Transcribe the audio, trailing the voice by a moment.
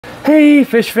Hey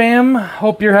fish fam,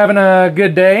 hope you're having a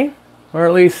good day, or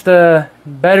at least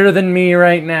better than me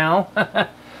right now.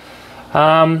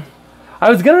 I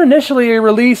was going to initially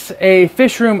release a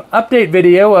fish room update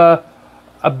video.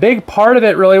 A big part of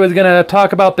it really was going to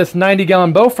talk about this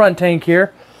 90-gallon bow front tank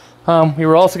here. We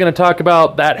were also going to talk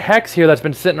about that hex here that's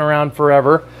been sitting around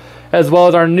forever, as well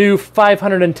as our new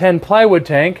 510 plywood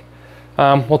tank.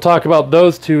 We'll talk about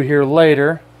those two here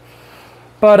later.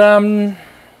 But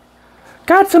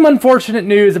got some unfortunate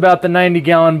news about the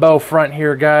 90-gallon bow front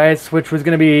here, guys, which was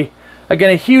going to be, again,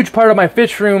 a huge part of my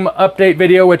fish room update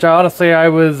video, which honestly I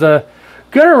was going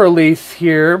to release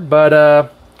here,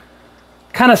 but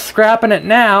kind of scrapping it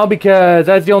now because,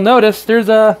 as you'll notice, there's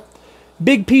a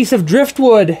big piece of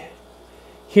driftwood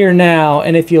here now.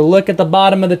 And if you look at the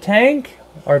bottom of the tank,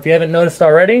 or if you haven't noticed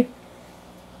already,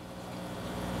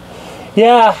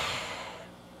 yeah,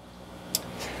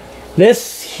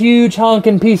 this huge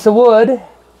honking piece of wood,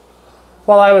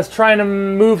 while I was trying to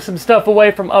move some stuff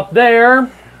away from up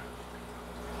there,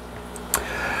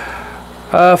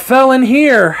 fell in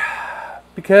here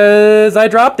because I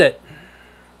dropped it.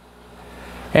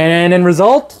 And in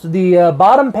result, the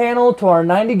bottom panel to our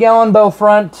 90-gallon bow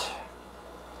front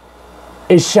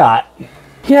is shot.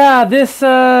 Yeah, this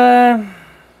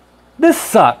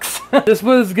sucks. This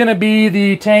was gonna be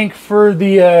the tank for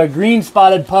the green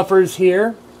spotted puffers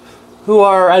here, who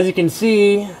are, as you can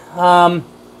see,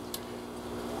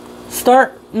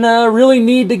 starting to really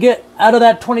need to get out of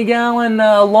that 20-gallon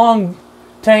long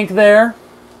tank there.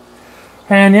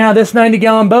 And yeah, this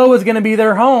 90-gallon bow is going to be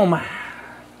their home.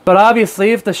 But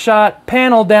obviously, if the shot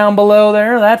panel down below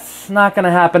there, that's not going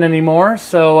to happen anymore.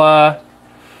 So,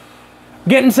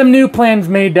 getting some new plans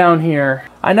made down here.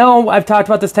 I know I've talked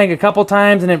about this tank a couple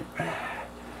times, and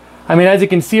I mean, as you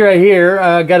can see right here,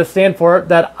 got a stand for it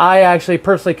that I actually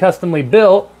personally customly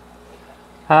built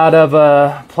out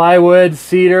of plywood,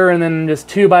 cedar, and then just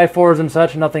 2x4s and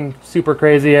such. Nothing super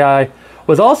crazy. I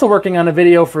was also working on a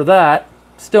video for that.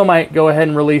 Still might go ahead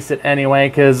and release it anyway,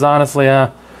 because honestly,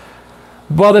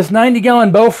 well, this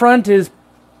 90-gallon bow front is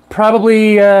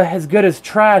probably as good as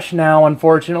trash now,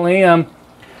 unfortunately. You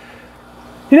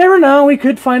never know, we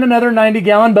could find another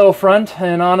 90-gallon bow front,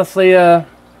 and honestly, a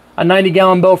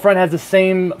 90-gallon bow front has the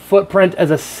same footprint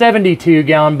as a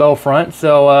 72-gallon bow front,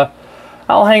 so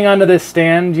I'll hang on to this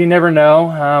stand. You never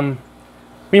know.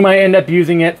 We might end up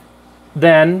using it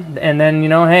then, and then, you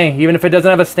know, hey, even if it doesn't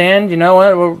have a stand, you know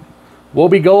what, we'll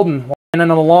be golden. And in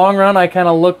the long run, I kind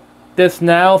of look this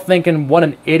now thinking what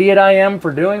an idiot I am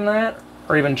for doing that,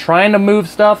 or even trying to move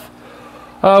stuff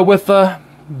with a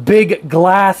big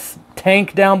glass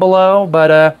tank down below.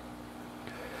 But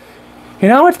you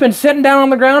know, it's been sitting down on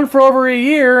the ground for over a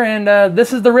year, and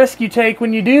this is the risk you take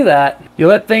when you do that. You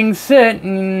let things sit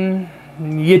and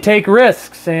you take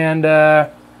risks, and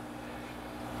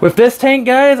with this tank,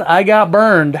 guys, I got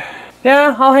burned.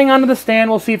 Yeah, I'll hang on to the stand.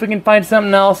 We'll see if we can find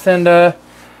something else, and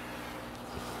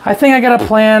I think I got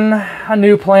a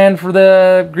new plan for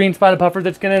the green spotted puffers.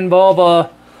 It's going to involve a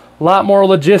lot more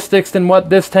logistics than what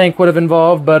this tank would have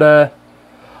involved, but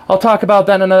I'll talk about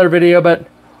that in another video. But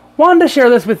wanted to share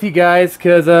this with you guys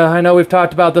because I know we've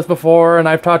talked about this before, and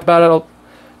I've talked about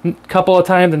it a couple of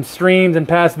times in streams and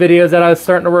past videos that I was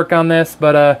starting to work on this.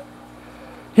 But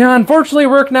yeah, unfortunately,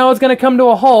 work now is going to come to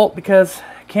a halt because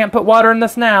I can't put water in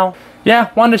this now.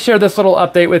 Yeah, wanted to share this little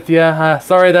update with you.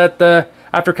 Sorry that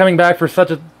after coming back for such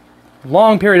a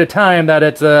long period of time that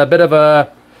it's a bit of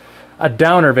a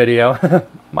downer video.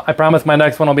 I promise my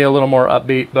next one will be a little more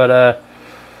upbeat, but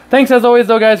thanks as always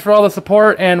though, guys, for all the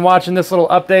support and watching this little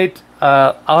update.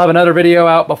 I'll have another video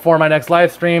out before my next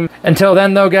live stream. Until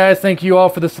then though, guys, thank you all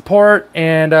for the support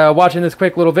and watching this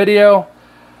quick little video.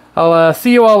 I'll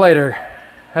see you all later.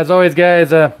 As always, guys,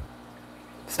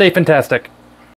 stay fantastic.